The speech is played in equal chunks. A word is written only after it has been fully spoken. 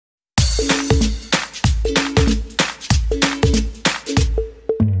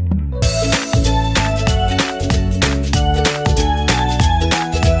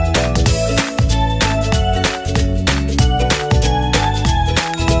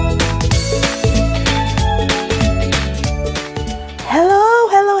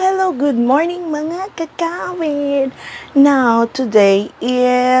kakawin. Now, today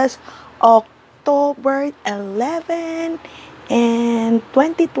is October 11 and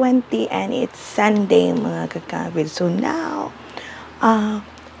 2020 and it's Sunday mga kakawin. So now,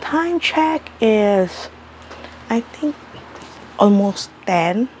 time check is, I think, almost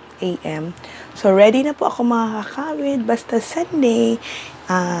 10 a.m. So ready na po ako mga kakawin. Basta Sunday,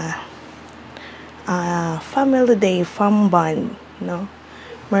 family day, Fambond, no?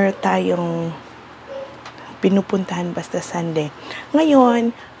 Meron tayong pinupuntahan basta Sunday.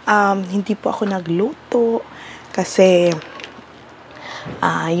 Ngayon, hindi po ako nagluto kasi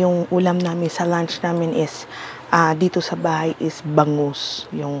yung ulam namin sa lunch namin is dito sa bahay is bangus,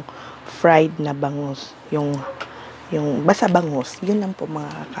 yung fried na bangus, yung basta bangus, yun lang po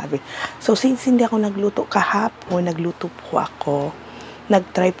mga kakawin. So since hindi ako nagluto kahapon, nagluto po ako,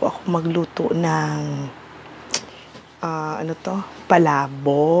 nagtry po ako magluto ng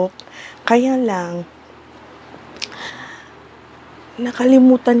palabok. Kaya lang,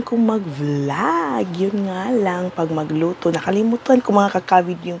 nakalimutan kong mag-vlog. Yun nga lang, pag magluto, nakalimutan ko mga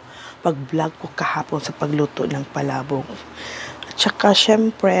kakawid yung pag-vlog ko kahapon sa pagluto ng palabok. At saka,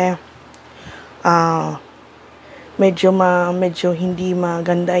 syempre, medyo hindi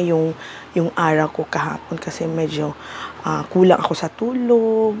maganda yung araw ko kahapon kasi medyo kulang ako sa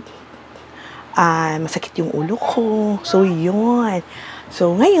tulog. Masakit yung ulo ko. So, yun.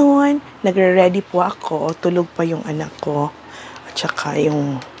 So, ngayon, nagre-ready po ako. Tulog pa yung anak ko. At saka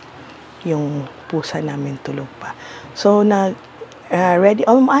yung pusa namin tulog pa. So, ready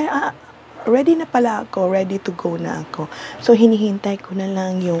na pala ako. Ready to go na ako. So, hinihintay ko na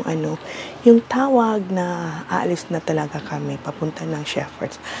lang yung tawag na aalis na talaga kami papunta ng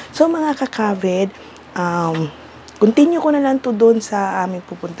Shepherds. So, mga kakawid, continue ko na lang to doon sa aming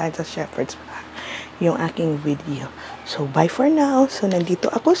pupuntahan sa Shepherds, yung aking video. So, bye for now. So, nandito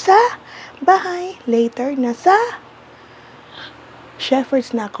ako sa bahay. Later na sa Shepherds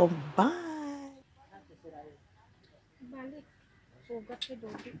na ako. Bye!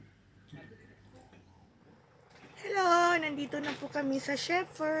 Hello! Nandito na po kami sa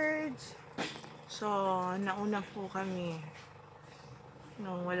Shepherds. So, nauna po kami.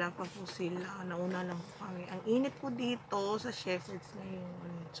 No, wala pa po sila. Nauna lang po kami. Ang init po dito sa Shepherds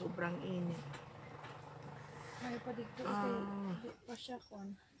ngayon. Sobrang init. May pa dito pa siya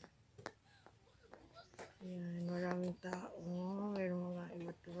kon. Ayan, maraming tao. Mayroong mga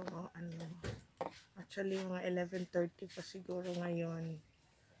iba't ibang Actually, mga 11:30 pa siguro ngayon.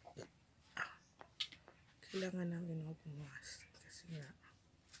 Kailangan namin magpumas. Kasi nga,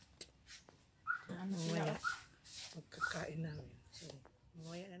 mamaya, magkakain namin. So,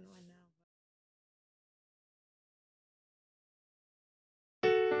 mamaya na naman na.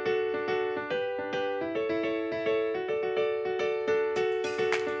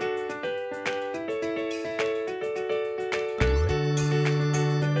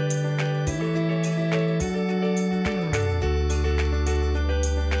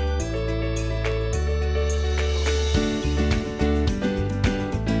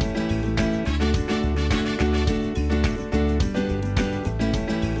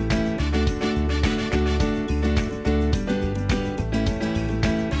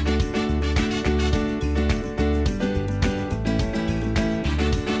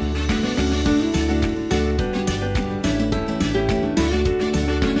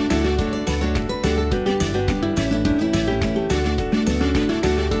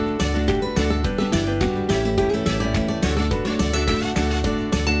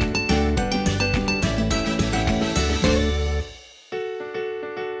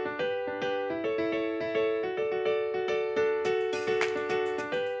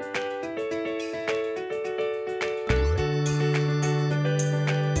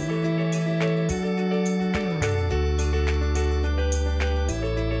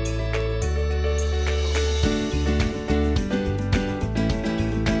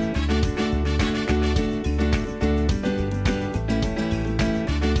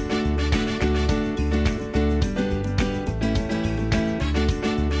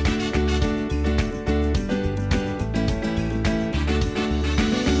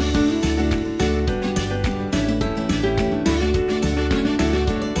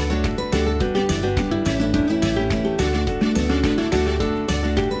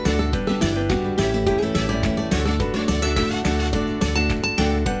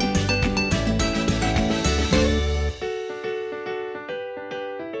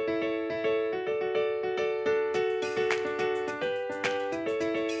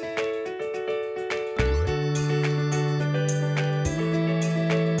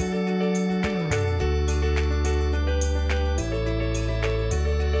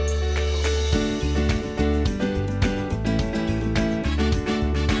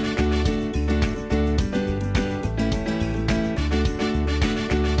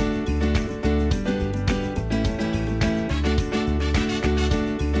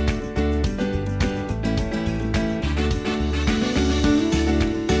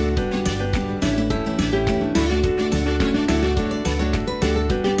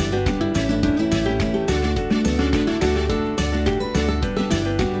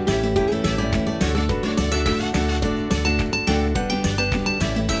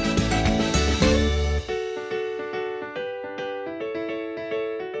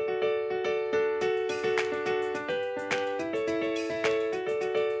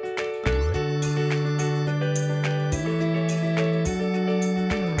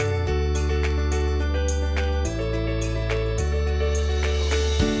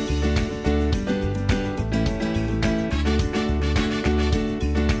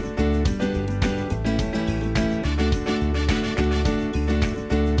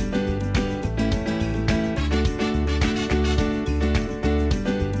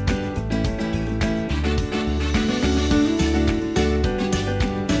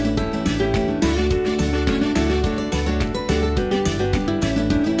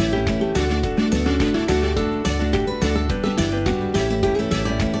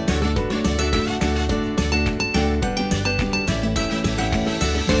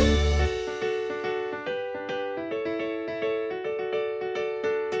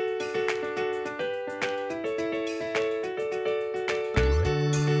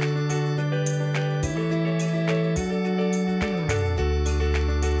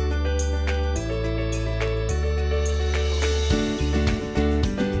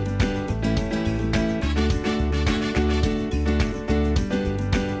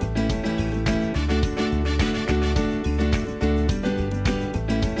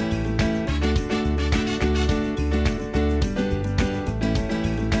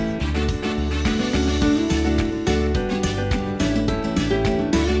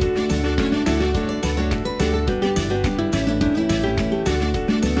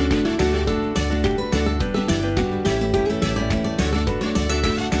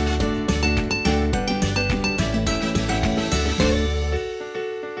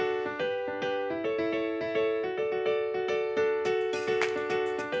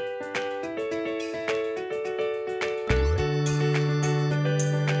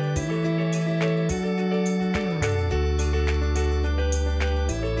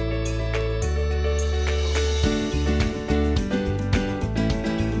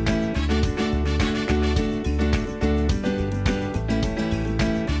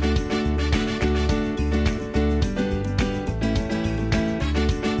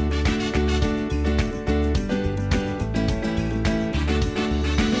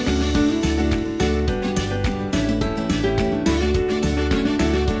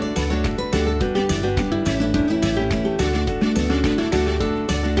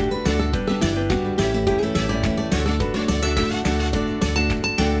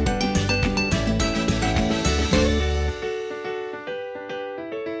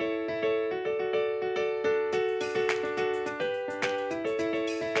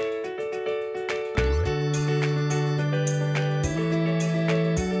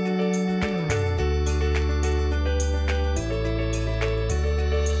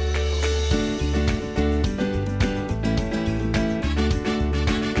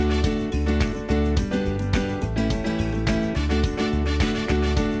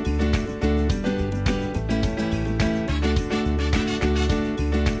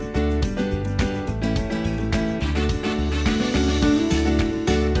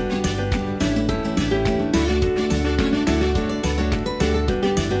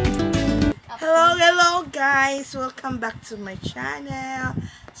 Welcome back to my channel.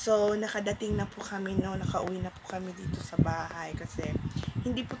 So, nakadating na po kami, no? Nakauwi na po kami dito sa bahay kasi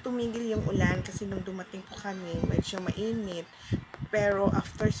hindi po tumigil yung ulan kasi nung dumating po kami, medyo mainit. Pero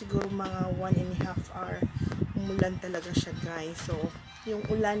after siguro mga 1.5 hour, umulan talaga siya, guys. So, yung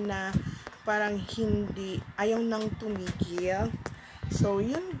ulan na parang hindi, ayaw nang tumigil. So,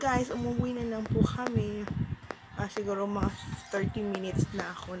 yun guys, umuwi na lang po kami. Siguro mga 30 minutes na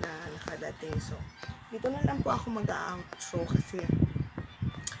ako na nakadating. So, dito na lang po ako mag-outro kasi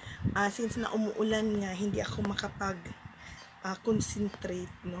since na umuulan nga, hindi ako makapag concentrate,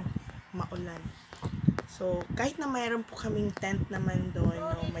 no? Maulan. So, kahit na mayroon po kaming tent naman doon,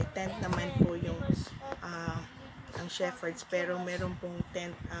 no? May tent naman po yung ang shepherds, pero meron pong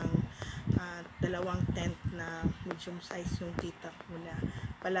tent ang dalawang tent na medium size yung tita ko na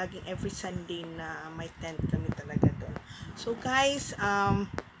palaging every Sunday na may tent kami talaga doon. So guys,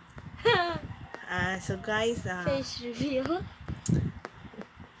 Face reveal.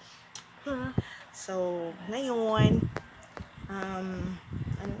 so ngayon,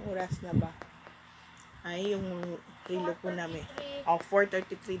 anong oras na ba? Ay, yung relo po namin.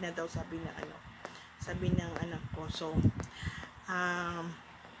 4:33 na daw sabi ng anak ko. So,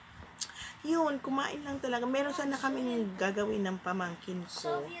 yun, kumain lang talaga. Meron sana kaming gagawin ng pamangkin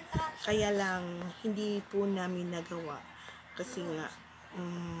ko. Kaya lang, hindi po namin nagawa. Kasi nga,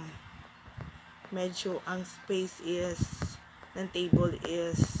 medyo ang space ng table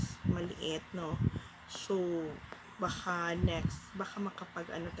is maliit, no? So, baka makapag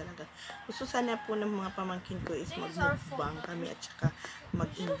talaga. Gusto sana po ng mga pamangkin ko is mag-mukbang kami at saka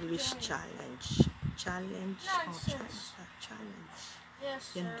mag-English challenge. Challenge.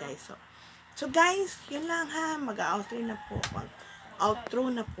 Yan guys. So guys, yun lang ha. Mag-outro na po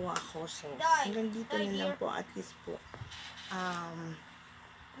ako. So, hanggang dito na lang po. At least po.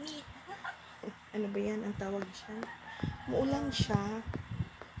 Ano ba yan? Ang tawag siya? Muulan siya.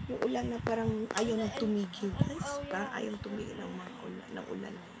 Yung ulan na parang ayaw nang tumigil, guys. Parang ayaw tumigil ng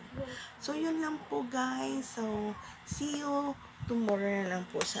ulan na yun. So, yun lang po, guys. So, see you tomorrow na lang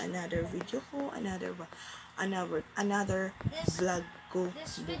po sa another video ko. Another vlog ko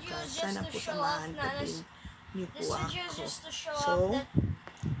bukas. Sana po samahan po din niyo po ako. So,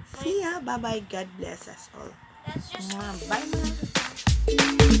 see ya. Bye-bye. God bless us all. Bye, mga.